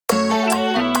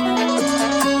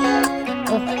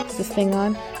this thing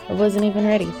on. I wasn't even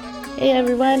ready. Hey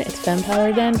everyone, it's Femme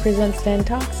Power Den presents Den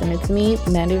Talks, and it's me,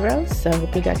 Mandy Rose. So I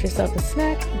hope you got yourself a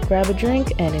snack, grab a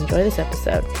drink, and enjoy this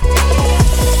episode.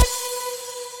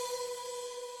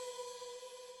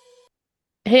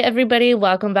 Hey everybody,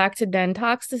 welcome back to Den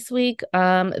Talks this week.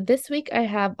 This week I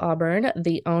have Auburn,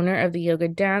 the owner of the Yoga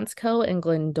Dance Co. in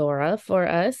Glendora for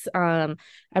us. I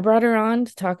brought her on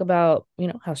to talk about,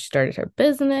 how she started her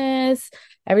business,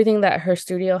 everything that her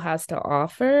studio has to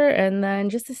offer, and then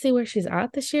just to see where she's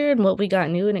at this year and what we got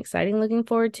new and exciting looking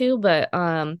forward to. But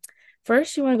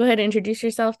first, you want to go ahead and introduce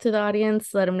yourself to the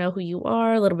audience, let them know who you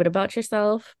are, a little bit about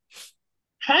yourself.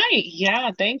 Hi. Yeah,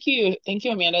 thank you. Thank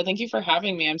you, Amanda. Thank you for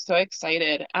having me. I'm so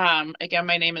excited. Again,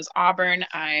 my name is Auburn.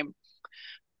 I'm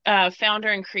founder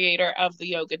and creator of the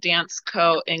Yoga Dance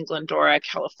Co. in Glendora,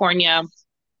 California.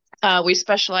 We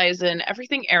specialize in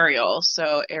everything aerial.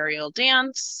 So aerial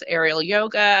dance, aerial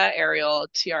yoga, aerial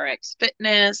TRX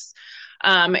fitness,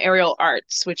 aerial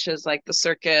arts, which is like the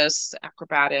circus,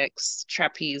 acrobatics,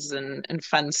 trapeze, and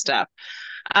fun stuff.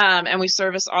 And we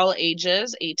service all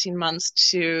ages, 18 months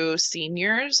to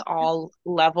seniors, all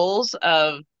levels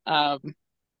of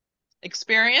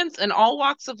experience and all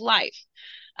walks of life.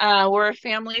 We're a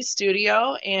family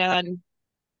studio, and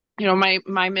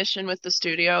my mission with the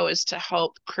studio is to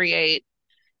help create,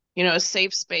 a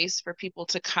safe space for people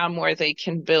to come where they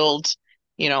can build,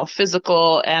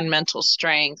 physical and mental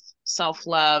strength,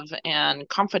 self-love, and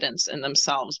confidence in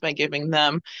themselves by giving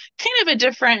them kind of a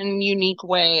different and unique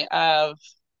way of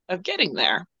getting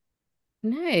there.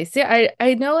 Nice. Yeah,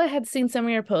 I know I had seen some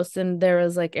of your posts and there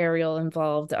was like aerial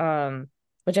involved,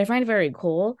 which I find very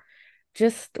cool.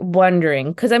 Just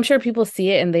wondering, because I'm sure people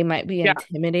see it and they might be Yeah.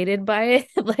 intimidated by it.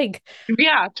 Like,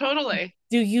 Yeah, totally.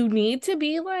 do you need to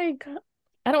be like,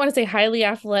 I don't want to say highly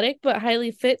athletic, but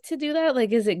highly fit to do that?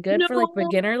 Like, is it good No, for like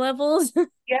beginner levels?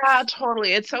 yeah,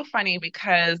 totally. It's so funny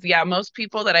because, yeah, most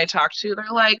people that I talk to, they're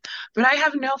like, but I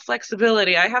have no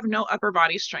flexibility. I have no upper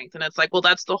body strength. And it's like, well,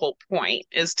 that's the whole point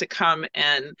is to come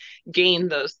and gain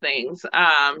those things.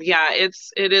 Yeah,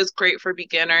 it is great for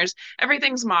beginners.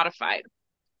 Everything's modified.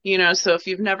 So if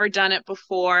you've never done it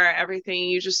before,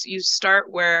 everything you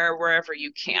start wherever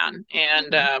you can.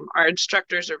 And our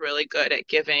instructors are really good at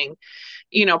giving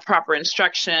proper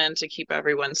instruction to keep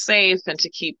everyone safe and to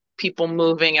keep people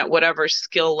moving at whatever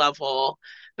skill level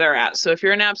they're at. So if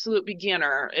you're an absolute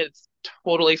beginner, it's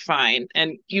totally fine.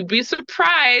 And you'd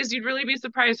really be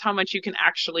surprised how much you can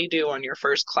actually do on your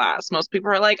first class. Most people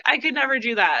are like, I could never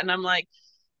do that. And I'm like,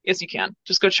 yes, you can.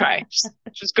 Just go try.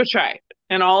 Just go try.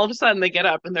 And all of a sudden they get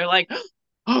up and they're like,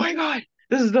 oh my God,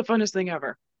 this is the funnest thing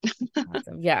ever.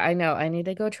 Awesome. Yeah, I know. I need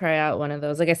to go try out one of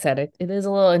those. Like I said, it is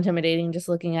a little intimidating just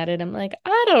looking at it. I'm like,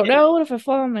 I don't know what if I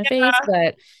fall on my face, Yeah.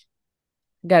 but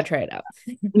gotta try it out.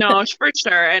 No, for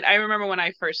sure. And I remember when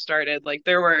I first started, like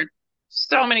there were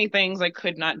so many things I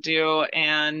could not do,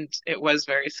 and it was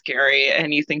very scary.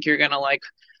 And you think you're gonna like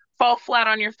fall flat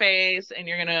on your face and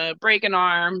you're gonna break an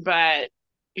arm, but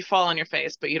you fall on your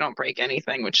face, but you don't break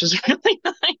anything, which is really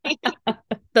nice.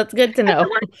 That's good to know.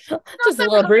 Not Just a that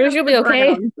little hard bruise, on you'll the be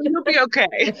okay. ground, so you'll be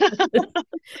okay.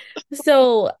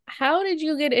 So, how did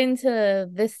you get into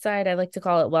this side? I like to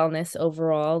call it wellness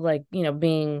overall, like,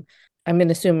 being, I'm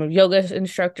gonna assume a yoga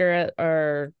instructor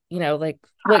or, like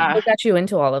what Uh, got you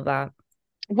into all of that?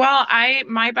 well,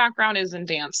 my background is in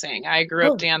dancing. I grew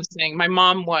up Oh, dancing. My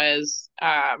mom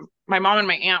and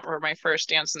my aunt were my first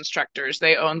dance instructors.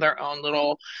 They owned their own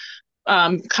little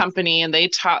company, and they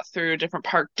taught through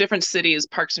different cities,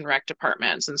 parks and rec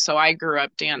departments. And so I grew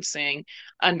up dancing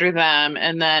under them.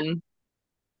 And then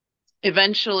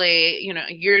eventually,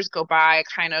 years go by, I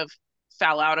kind of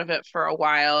fell out of it for a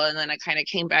while. And then I kind of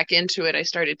came back into it. I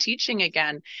started teaching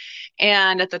again.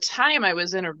 And at the time, I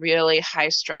was in a really high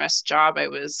stress job. I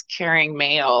was carrying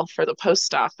mail for the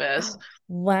post office.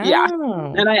 Yeah.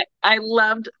 wow. And I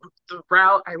loved the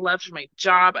route. I loved my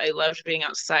job. I loved being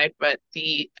outside, but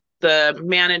the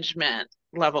management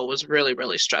level was really,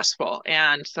 really stressful.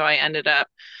 And so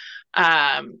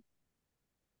um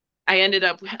I ended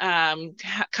up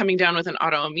coming down with an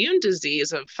autoimmune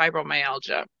disease of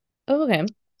fibromyalgia. Oh, okay.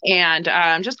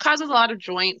 And just causes a lot of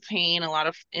joint pain, a lot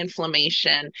of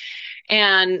inflammation.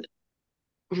 And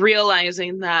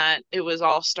realizing that it was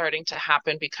all starting to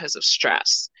happen because of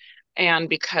stress and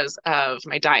because of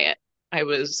my diet. I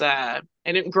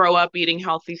didn't grow up eating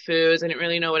healthy foods. I didn't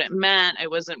really know what it meant. I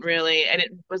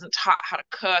didn't wasn't taught how to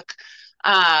cook.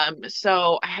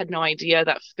 So I had no idea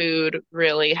that food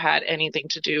really had anything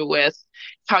to do with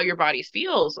how your body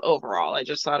feels overall. I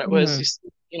just thought it was Mhm. just,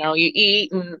 you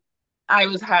eat and I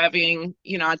was having,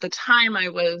 at the time I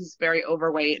was very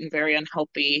overweight and very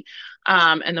unhealthy.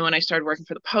 And then when I started working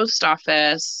for the post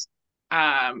office,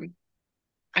 um,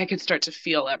 I could start to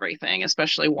feel everything,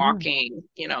 especially Mm. walking,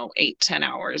 8, 10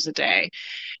 hours a day.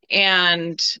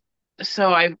 And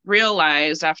so I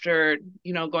realized after,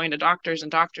 going to doctors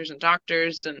and doctors and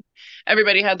doctors, and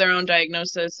everybody had their own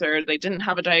diagnosis or they didn't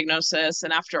have a diagnosis.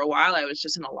 And after a while, I was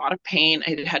just in a lot of pain.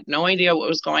 I had no idea what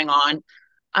was going on.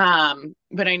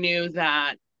 But I knew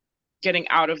that getting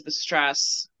out of the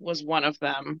stress was one of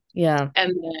them. Yeah.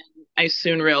 And then I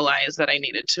soon realized that I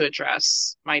needed to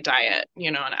address my diet,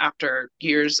 and after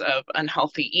years of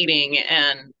unhealthy eating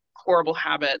and horrible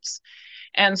habits.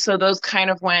 And so those kind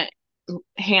of went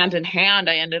hand in hand.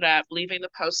 I ended up leaving the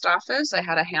post office. I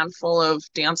had a handful of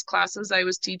dance classes I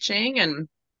was teaching and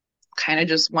kind of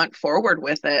just went forward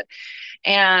with it.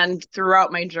 And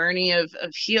throughout my journey of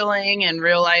healing and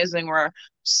realizing where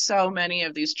so many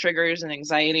of these triggers and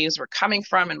anxieties were coming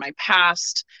from in my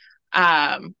past,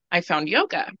 I found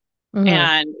yoga. Hmm.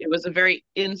 And it was a very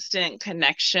instant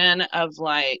connection of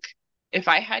like, if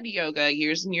I had yoga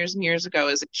years and years and years ago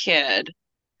as a kid,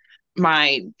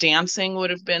 my dancing would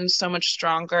have been so much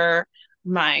stronger.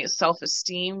 My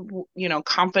self-esteem,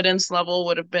 confidence level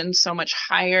would have been so much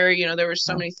higher. There were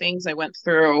so many things I went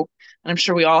through, and I'm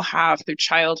sure we all have through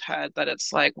childhood that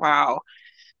it's like, wow,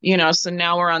 so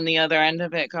now we're on the other end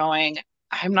of it going,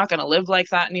 I'm not going to live like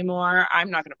that anymore.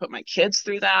 I'm not going to put my kids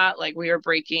through that. Like we are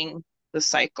breaking the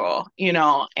cycle,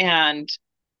 and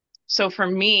so for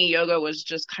me, yoga was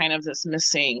just kind of this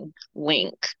missing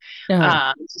link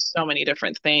Uh-huh. to so many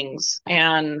different things.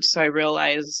 And so I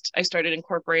realized I started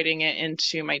incorporating it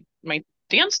into my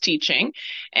dance teaching,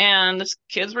 and the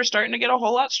kids were starting to get a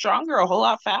whole lot stronger, a whole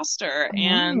lot faster.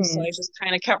 And so I Nice. just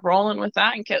kind of kept rolling with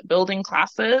that and kept building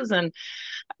classes. And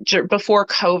before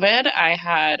COVID,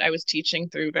 I was teaching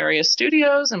through various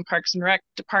studios and parks and rec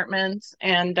departments,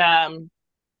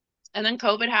 and then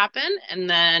COVID happened, and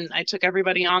then I took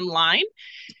everybody online,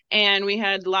 and we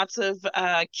had lots of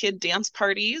kid dance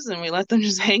parties, and we let them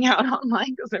just hang out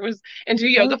online because there was and do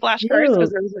So yoga flashcards because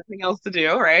cute. there was nothing else to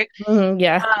do, right?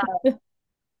 Yeah. Uh,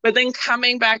 but then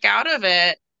coming back out of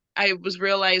it, I was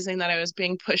realizing that I was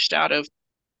being pushed out of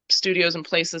studios and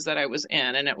places that I was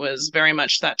in, and it was very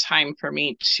much that time for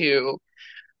me to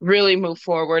really move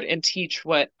forward and teach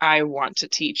what I want to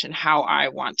teach and how I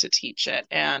want to teach it.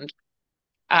 And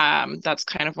that's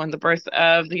kind of when the birth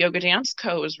of the Yoga Dance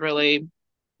Co. was really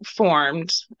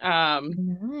formed. We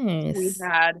Nice.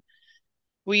 had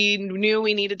we knew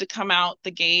we needed to come out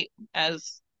the gate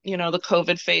as the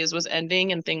COVID phase was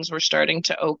ending and things were starting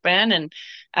to open. And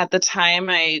at the time,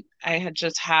 I had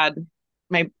just had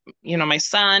my my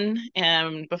son,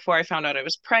 and before I found out I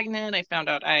was pregnant, I found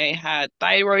out I had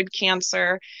thyroid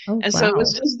cancer. Oh, And so it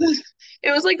was wow. just this,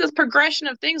 it was like this progression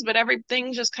of things, but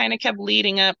everything just kind of kept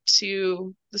leading up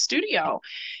to the studio.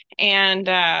 And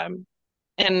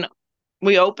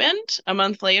we opened a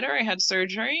month later. I had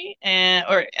surgery, and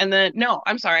then no,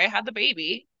 I'm sorry, I had the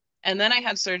baby, and then I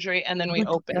had surgery, and then Oh we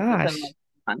my opened within gosh. like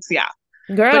months. Yeah,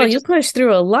 but Girl, it you just pushed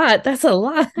through a lot. That's a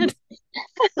lot.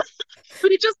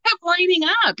 but it just kept lining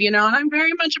up, and I'm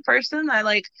very much a person I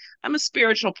like. I'm a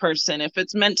spiritual person. If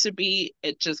it's meant to be,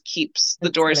 it just keeps the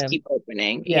It's doors gonna, keep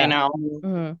opening. yeah.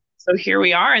 Hmm. So here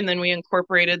we are, and then we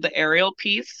incorporated the aerial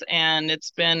piece, and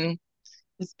it's been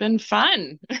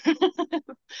fun.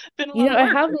 Been a You lot know, of I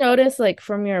work. have noticed like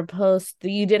from your post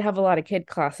that you did have a lot of kid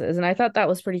classes, and I thought that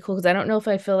was pretty cool because I don't know if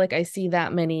I feel like I see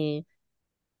that many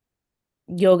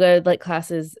yoga like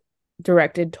classes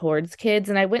directed towards kids.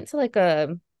 And I went to like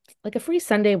a free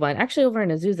Sunday one, actually over in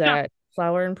Azusa Yeah. at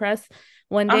Flower and Press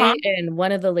one Uh-huh. day, and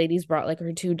one of the ladies brought like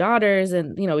her two daughters,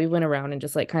 and we went around and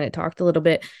just like kind of talked a little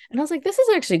bit. And I was like, this is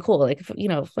actually cool. Like if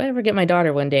I ever get my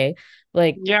daughter one day,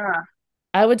 like Yeah.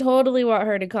 I would totally want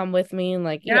her to come with me and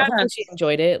like, hopefully she Yes.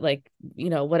 enjoyed it, like,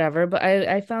 whatever. But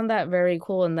I found that very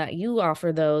cool and that you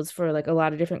offer those for like a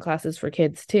lot of different classes for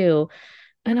kids too.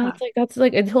 And I was Yeah. like, that's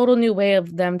like a total new way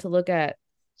of them to look at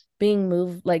being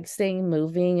moved, like staying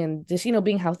moving and just,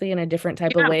 being healthy in a different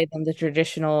type of Yeah. way than the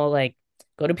traditional, like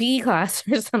go to PE class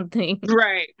or something.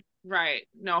 Right. Right.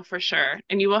 No, for sure.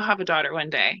 And you will have a daughter one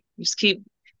day. Just keep,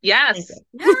 yes.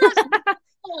 Okay. Yes.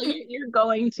 Oh, you're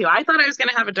going to. I thought I was going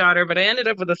to have a daughter, but I ended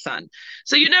up with a son.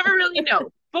 So you never really know.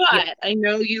 Yeah. But I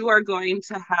know you are going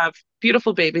to have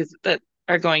beautiful babies that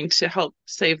are going to help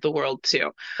save the world too.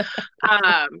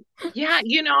 Yeah,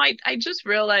 I just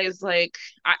realized like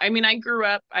I mean I grew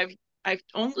up I've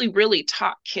only really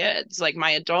taught kids. Like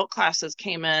my adult classes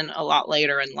came in a lot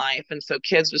later in life, and so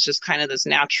kids was just kind of this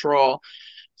natural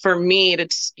for me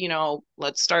to,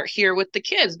 let's start here with the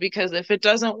kids, because if it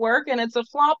doesn't work and it's a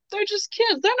flop, they're just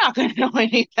kids. They're not going to know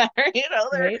any better.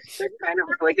 Right. They're kind of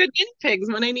really good guinea pigs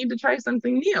when they need to try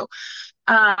something new.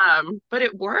 But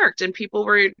it worked, and people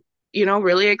were,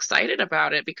 really excited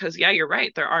about it because, yeah, you're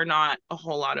right. There are not a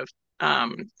whole lot of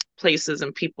places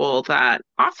and people that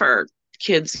offer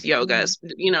kids yoga,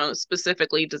 Mhm.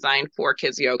 specifically designed for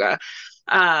kids yoga.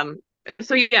 Um,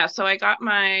 so yeah, so I got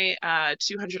my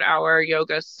 200-hour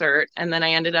yoga cert, and then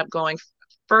I ended up going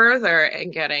further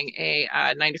and getting a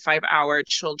 95-hour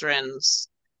children's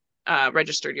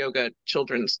registered yoga,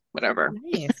 children's whatever,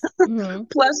 Nice. Hmm.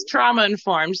 plus trauma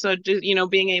informed. So,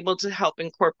 being able to help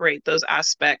incorporate those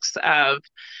aspects of,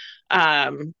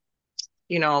 um,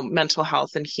 mental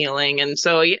health and healing. And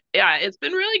so, yeah, it's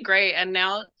been really great. And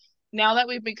now that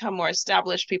we've become more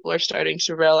established, people are starting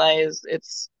to realize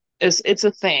it's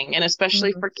a thing, and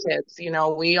especially Hmm. for kids.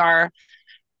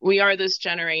 We are this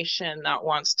generation that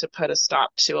wants to put a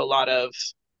stop to a lot of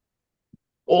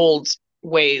old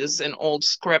ways and old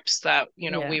scripts that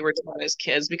Yeah. we were taught as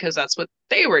kids, because that's what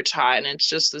they were taught, and it's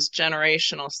just this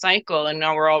generational cycle. And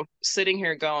now we're all sitting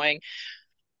here going,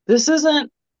 this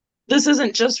isn't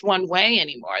just one way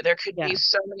anymore. There could be Yeah.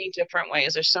 so many different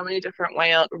ways. There's so many different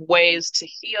ways to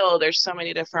heal. There's so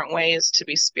many different ways to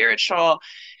be spiritual.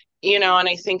 And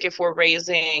I think if we're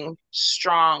raising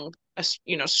strong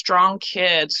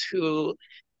kids who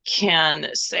can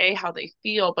say how they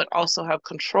feel, but also have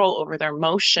control over their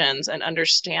emotions and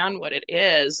understand what it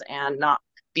is, and not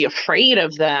be afraid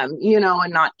of them,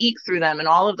 and not eat through them, and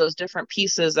all of those different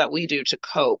pieces that we do to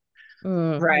cope,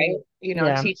 Mm. right?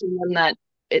 Yeah. Teaching them that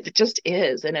it just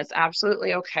is, and it's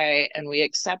absolutely okay, and we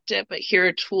accept it, but here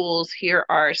are tools, here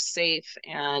are safe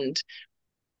and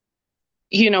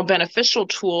beneficial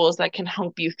tools that can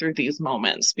help you through these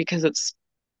moments, because it's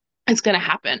going to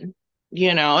happen.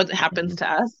 It happens to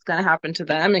us, it's going to happen to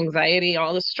them. Anxiety,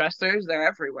 all the stressors, they're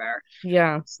everywhere.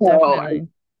 Yeah, So definitely.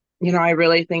 I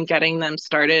really think getting them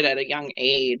started at a young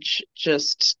age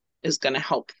just is going to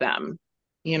help them,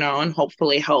 and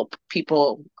hopefully help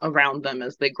people around them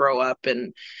as they grow up,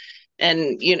 and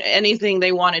anything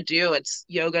they want to do. It's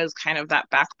yoga is kind of that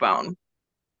backbone,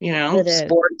 It is.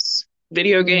 sports,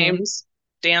 video Hmm. games,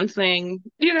 dancing,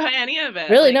 any of it.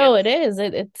 Really, Like no, it it's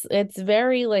is. It's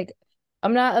very like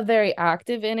I'm not a very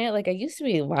active in it. Like I used to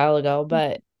be a while ago,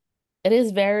 but it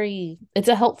is very it's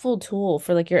a helpful tool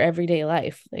for like your everyday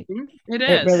life. Like it it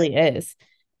is. really is.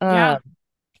 Yeah. Um,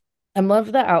 I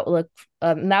love the outlook.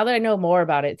 Now that I know more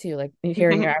about it too, like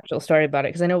hearing your actual story about it,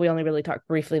 because I know we only really talked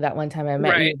briefly that one time I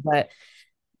met Right. you, but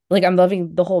like I'm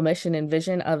loving the whole mission and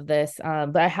vision of this.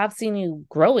 But I have seen you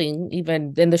growing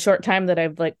even in the short time that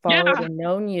I've like followed Yeah. and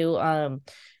known you.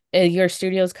 Your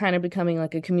studio's kind of becoming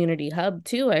like a community hub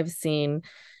too, I've seen.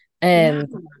 Yeah. And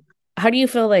how do you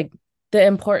feel like the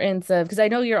importance of, because I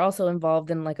know you're also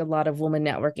involved in like a lot of woman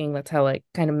networking. That's how I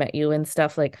kind of met you and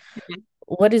stuff. Like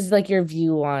what is like your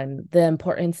view on the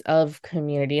importance of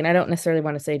community? And I don't necessarily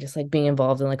want to say just like being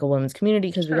involved in like a women's community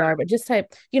because we Sure. are, but just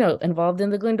type, involved in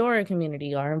the Glendora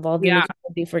community or involved in the Yeah.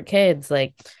 community for kids.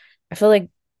 Like I feel like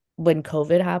when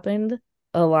COVID happened,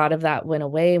 a lot of that went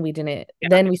away and we didn't Yeah.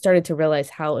 then we started to realize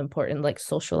how important like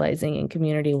socializing and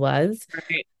community was.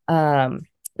 Right. Um,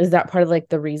 is that part of like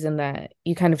the reason that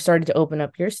you kind of started to open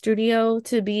up your studio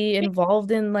to be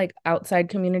involved in like outside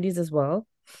communities as well?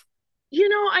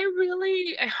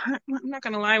 I'm not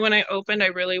gonna lie, when I opened, I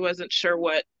really wasn't sure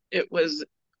what it was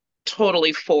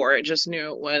totally for. I just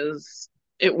knew and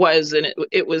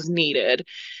it was needed.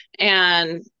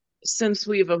 And since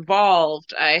we've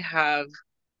evolved, I have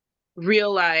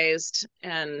realized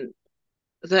and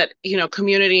that,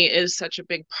 community is such a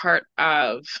big part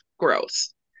of growth.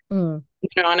 Mm,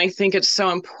 And I think it's so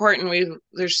important.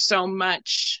 There's so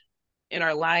much in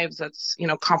our lives that's,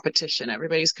 competition.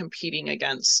 Everybody's competing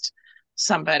against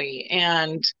somebody.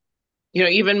 And,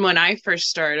 even when I first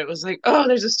started, it was like, oh,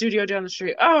 there's a studio down the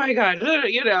street. Oh my God, I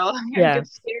yeah. get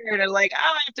scared and like, oh,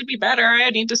 I have to be better. I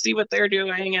need to see what they're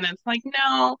doing. And it's like,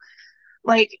 no,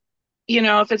 like,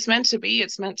 if it's meant to be,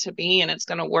 it's meant to be, and it's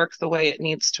going to work the way it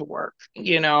needs to work,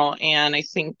 and I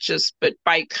think but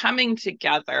by coming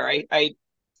together, I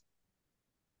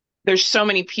there's so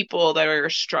many people that are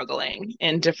struggling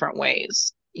in different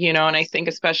ways, and I think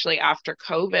especially after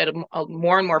COVID,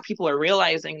 more and more people are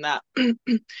realizing that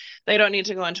they don't need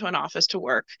to go into an office to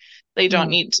work. They don't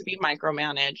Mm, need to be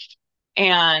micromanaged.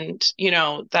 And,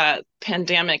 that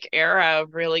pandemic era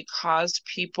really caused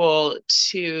people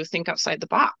to think outside the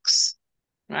box,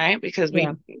 right? Because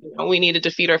yeah. we needed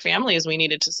to feed our families, we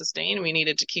needed to sustain, we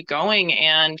needed to keep going.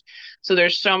 And so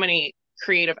there's so many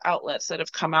creative outlets that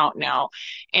have come out now.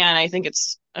 And I think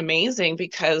it's amazing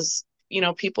because,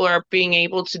 people are being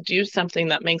able to do something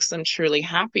that makes them truly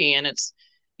happy. And it's,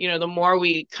 the more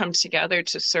we come together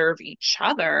to serve each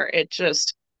other, it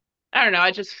just, I don't know,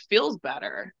 it just feels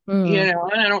better, Mm,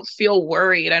 and I don't feel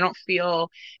worried. I don't feel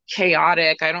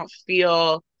chaotic. I don't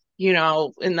feel, in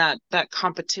that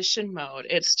competition mode.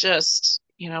 It's just,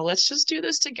 let's just do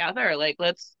this together. Like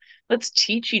let's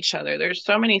teach each other. There's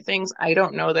so many things I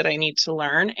don't know that I need to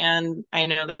learn, and I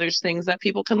know that there's things that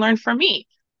people can learn from me.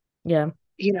 yeah.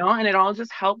 And it all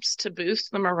just helps to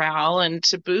boost the morale and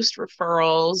to boost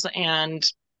referrals. And,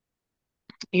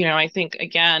 I think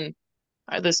again,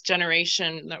 this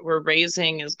generation that we're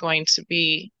raising is going to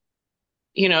be,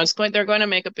 they're going to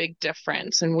make a big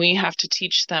difference. And we have to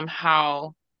teach them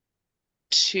how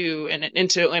and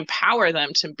to empower them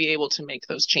to be able to make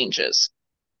those changes,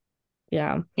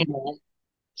 Yeah. you know.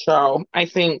 So I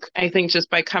think just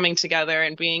by coming together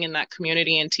and being in that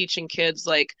community and teaching kids,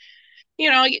 like,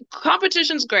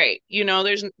 competition's great.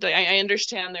 I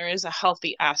understand there is a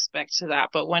healthy aspect to that,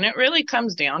 but when it really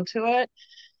comes down to it,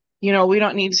 we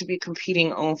don't need to be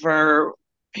competing over,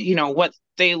 what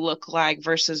they look like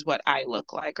versus what I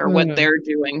look like, or what Mm. they're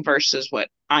doing versus what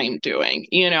I'm doing,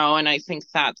 and I think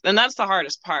that's the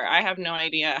hardest part. I have no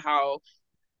idea how,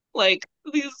 like,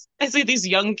 I say these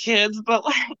young kids, but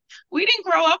like, we didn't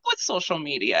grow up with social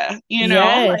media, like,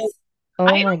 Yes. Oh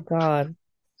I my God.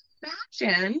 don't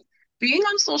imagine being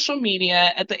on social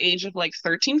media at the age of like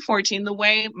 13, 14, the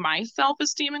way my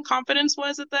self-esteem and confidence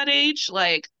was at that age.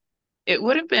 Like, it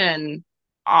would have been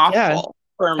Yeah. awful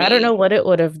for I don't know me. what it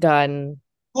would have done.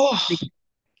 Oh,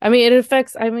 I mean, it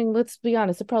affects, I mean, let's be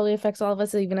honest, it probably affects all of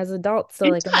us even as adults. So,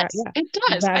 it like, does. yeah, It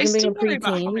does. I imagine being still a worry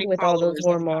about how preteen many with all those followers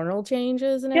I have. hormonal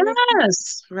changes and everything. Yes,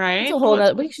 That's right. a whole Oh, it's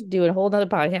nother, we should do a whole nother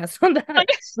podcast on like, that.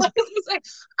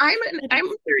 I'm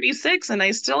 36 and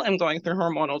I still am going through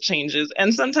hormonal changes.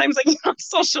 And sometimes I get on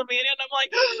social media and I'm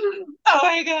like, oh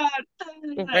my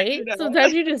God, Right?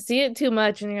 Sometimes you just see it too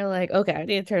much and you're like, okay, I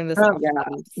need to turn this Oh off. yeah.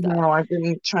 Stop, stop. No, I've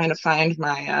been trying to find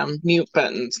my mute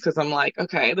buttons because I'm like,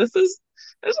 okay, there's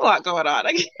a lot going on.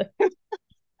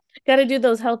 Got to do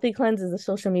those healthy cleanses of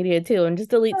social media too and just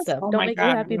delete Yes. stuff. Oh Don't my make you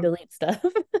God. happy, delete stuff.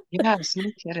 Yes,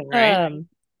 no kidding, right? um,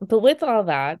 but with all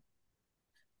that,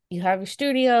 you have your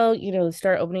studio,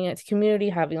 start opening it to community,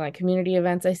 having like community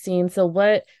events I've seen. So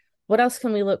what else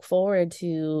can we look forward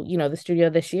to, the studio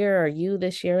this year or you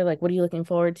this year? Like what are you looking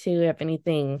forward to? Have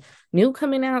anything new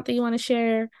coming out that you want to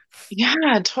share?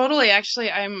 Yeah, totally. Actually,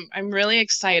 I'm really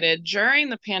excited. During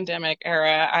the pandemic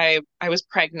era, I was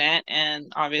pregnant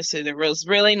and obviously there was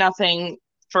really nothing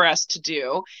for us to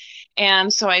do.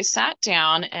 And so I sat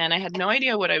down and I had no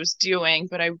idea what I was doing,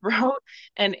 but I wrote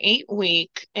an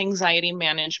 8-week anxiety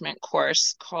management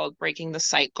course called Breaking the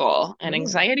Cycle, an Mm,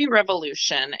 anxiety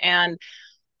revolution. And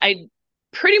I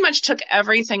pretty much took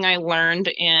everything I learned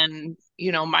in,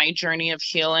 my journey of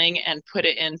healing and put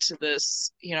it into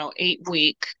this,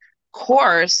 8-week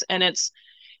course. And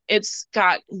it's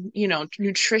got,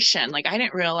 nutrition. Like, I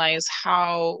didn't realize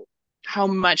how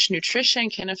much nutrition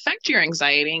can affect your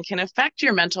anxiety and can affect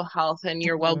your mental health and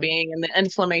your mhm. well-being and the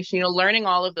inflammation. Learning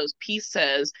all of those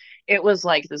pieces, it was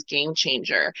like this game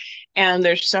changer. And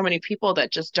there's so many people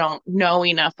that just don't know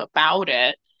enough about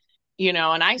it. And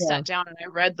I Yeah. sat down and I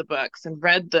read the books and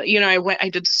read I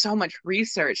did so much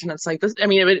research. And it's like this, I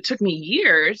mean, it took me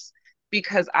years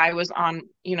because I was on,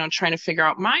 trying to figure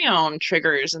out my own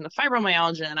triggers and the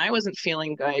fibromyalgia, and I wasn't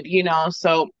feeling good.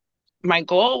 So my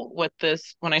goal with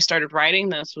this, when I started writing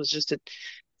this, was just to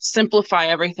simplify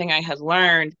everything I had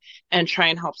learned and try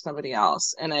and help somebody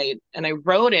else. And I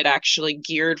wrote it actually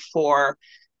geared for,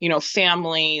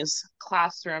 families,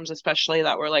 classrooms, especially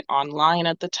that were like online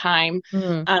at the time.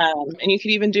 Mhm. And you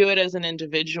could even do it as an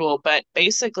individual, but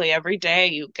basically every day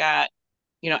you got,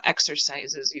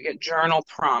 exercises, you get journal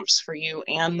prompts for you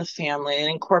and the family. It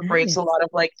incorporates a Nice. lot of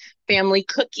like family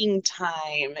cooking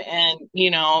time. And,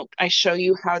 I show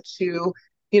you how to,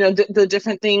 the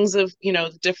different things of,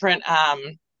 the different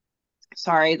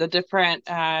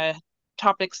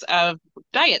topics of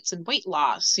diets and weight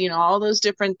loss, all those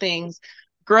different things,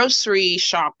 grocery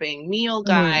shopping, meal Mhm.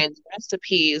 guides,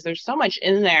 recipes. There's so much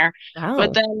in there. But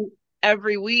Wow. then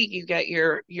every week you get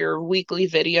your weekly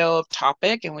video of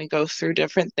topic and we go through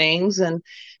different things. And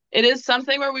it is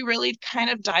something where we really kind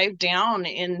of dive down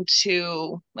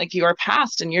into like your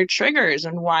past and your triggers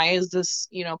and why is this,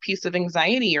 piece of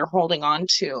anxiety you're holding on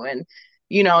to. And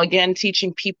again,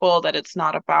 teaching people that it's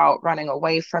not about running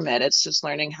away from it. It's just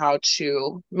learning how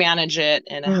to manage it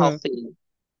in Mhm.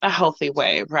 a healthy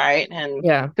way, right? And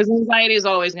Yeah. because anxiety is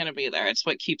always going to be there. It's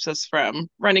what keeps us from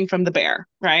running from the bear,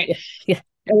 right? Yeah.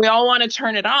 Yeah. and we all want to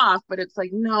turn it off, but it's like,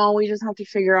 no, we just have to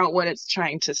figure out what it's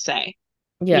trying to say.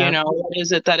 Yeah. What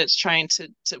is it that it's trying to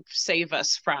save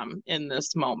us from in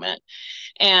this moment?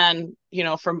 And,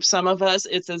 from some of us,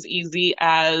 it's as easy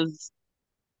as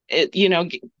it,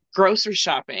 grocery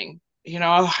shopping. Oh,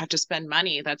 I have to spend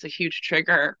money. That's a huge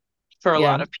trigger for a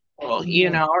Yeah. lot of people,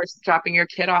 Mhm. or dropping your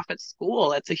kid off at school.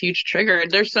 That's a huge trigger.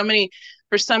 There's so many,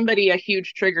 for somebody, a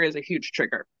huge trigger is a huge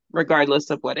trigger, regardless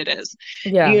of what it is,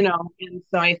 Yeah. and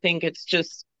so I think it's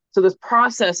just, so this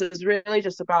process is really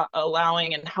just about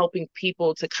allowing and helping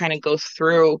people to kind of go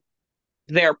through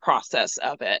their process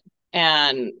of it.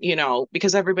 And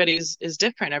because everybody's is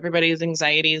different, everybody's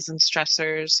anxieties and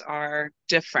stressors are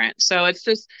different, so it's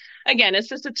just, again, it's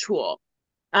just a tool.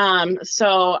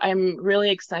 So I'm really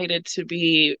excited to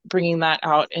be bringing that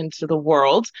out into the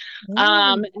world.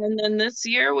 Mm. And then this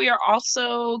year we are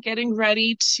also getting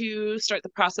ready to start the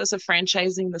process of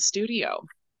franchising the studio.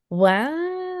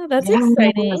 Wow, that's Yes,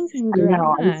 exciting. I know. I'm super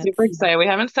Congrats. excited. We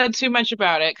haven't said too much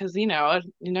about it because, you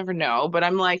never know. But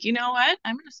I'm like, you know what?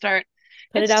 I'm going to start.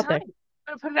 Put it It's out time. there.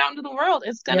 I'm going to put it out into the world.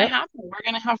 It's going to Yep. happen. We're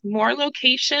going to have more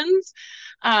locations.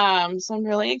 So I'm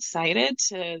really excited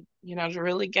to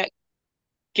really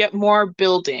get more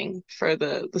building for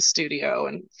the studio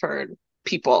and for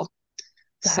people.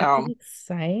 That's So,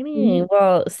 exciting. mhm.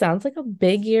 Well, sounds like a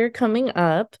big year coming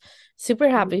up. Super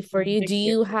happy for you. Do Thank you.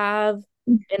 you have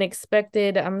an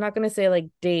expected, I'm not gonna say like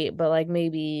date, but like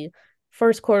maybe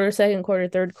first quarter, second quarter,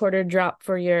 third quarter drop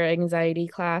for your anxiety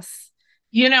class?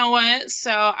 You know what?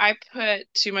 So I put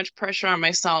too much pressure on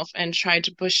myself and tried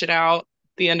to push it out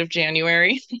the end of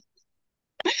January.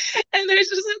 And there's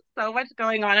just so much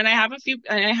going on, and I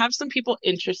have some people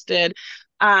interested.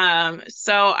 So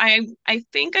I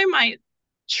think I might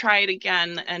try it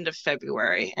again the end of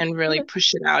February and really Okay.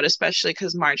 push it out, especially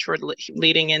because March we're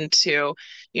leading into,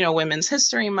 Women's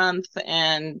History Month,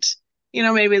 and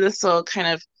maybe this will kind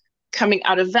of, coming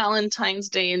out of Valentine's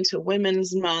Day into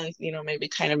Women's Month, maybe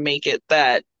kind of make it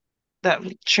that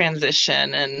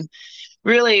transition and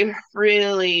really,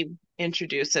 really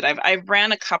introduce it. I've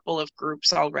ran a couple of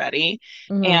groups already,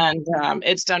 Hmm. and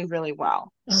it's done really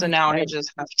well. So now I Okay.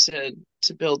 just have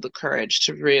to build the courage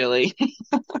to really,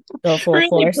 Go full really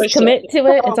force. push it. Commit to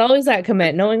it. It's Oh, always that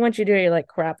commit. Knowing what you do, you're like,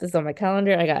 crap, this is on my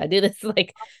calendar. I gotta do this.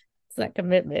 Like, it's that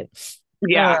commitment.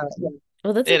 yeah,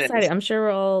 Well, that's it exciting. is. I'm sure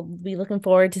we'll all be looking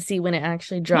forward to see when it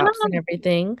actually Yeah. drops and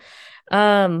everything.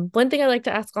 One thing I like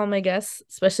to ask all my guests,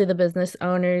 especially the business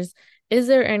owners, is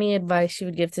there any advice you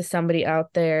would give to somebody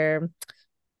out there?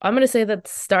 I'm gonna say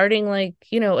that's starting like,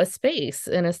 a space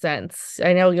in a sense.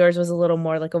 I know yours was a little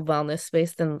more like a wellness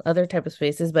space than other type of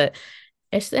spaces, but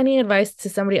is any advice to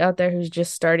somebody out there who's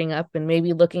just starting up and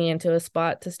maybe looking into a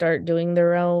spot to start doing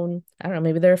their own, I don't know,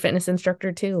 maybe they're a fitness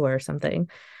instructor too or something.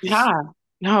 Yeah.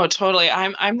 No, totally.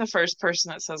 I'm the first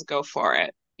person that says go for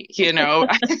it.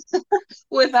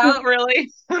 Without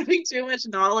really having too much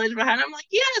knowledge behind it. I'm like,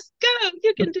 yes, go,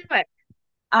 you can do it.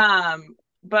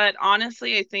 But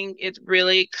honestly, I think it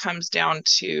really comes down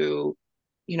to,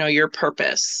 your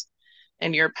purpose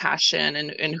and your passion,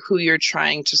 and who you're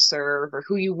trying to serve or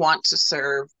who you want to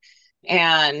serve.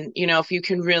 And, if you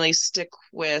can really stick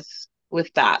with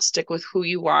that, stick with who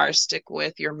you are, stick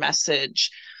with your message.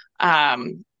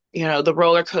 The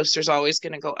roller coaster is always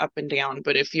going to go up and down,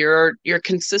 but if you're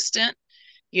consistent,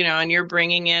 and you're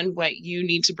bringing in what you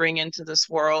need to bring into this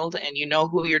world, and you know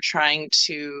who you're trying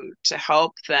to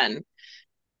help, then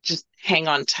just hang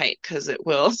on tight because it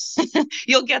will.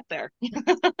 You'll get there.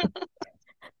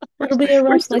 we're, It'll be a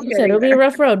we're rough, still like you said, getting it'll be a there.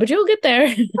 rough road, but you'll get there.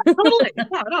 Totally.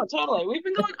 No, no, totally. We've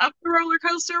been going up the roller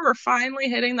coaster. We're finally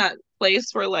hitting that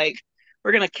place where, like,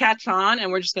 we're gonna catch on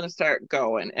and we're just gonna start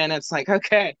going. And it's like,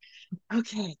 okay,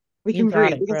 okay, we You can got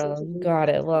breathe. it, We can start bro. to You breathe got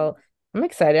it. again. Well, I'm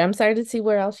excited. I'm excited to see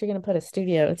where else you're gonna put a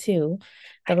studio too.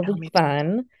 I That'll know, be me too.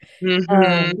 fun.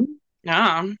 Mm-hmm. Um,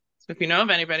 Yeah. So if you know of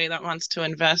anybody that wants to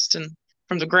invest in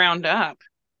from the ground up,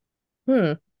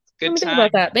 hmm. Let good me think about time,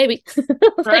 that, maybe.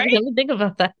 Like, right? let me think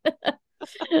about that.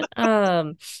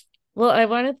 Um, well, I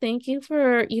want to thank you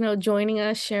for, joining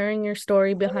us, sharing your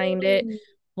story behind it.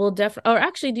 We'll definitely, or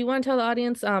actually, do you want to tell the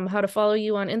audience how to follow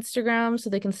you on Instagram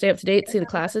so they can stay up to date, see the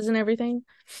classes and everything?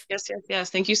 Yes, yes, yes.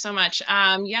 Thank you so much.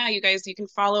 Yeah, you guys, you can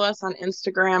follow us on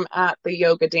Instagram at the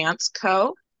Yoga Dance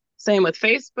Co. Same with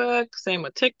Facebook, same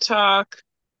with TikTok,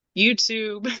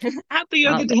 YouTube, at the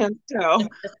Yoga Okay. Dance Co.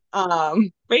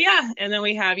 But yeah, and then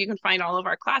you can find all of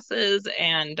our classes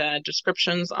and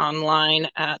descriptions online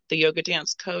at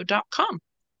theyogadanceco.com.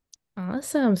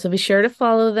 Awesome. So be sure to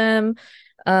follow them.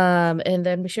 And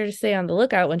then be sure to stay on the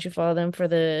lookout once you follow them for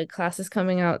the classes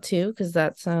coming out too, because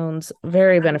that sounds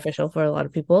very beneficial for a lot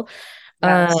of people.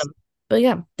 Um, Yes. But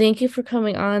yeah, thank you for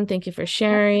coming on. Thank you for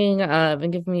sharing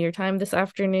and giving me your time this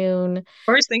afternoon.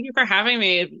 Course, thank you for having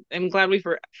me. I'm glad we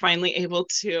were finally able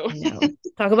to I know.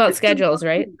 Talk about schedules,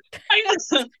 right? I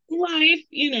know, life,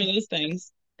 those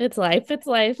things. It's life. It's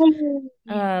life.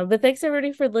 But thanks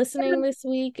everybody for listening this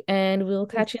week, and we'll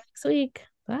catch you next week.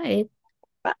 Bye.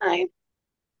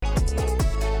 Bye.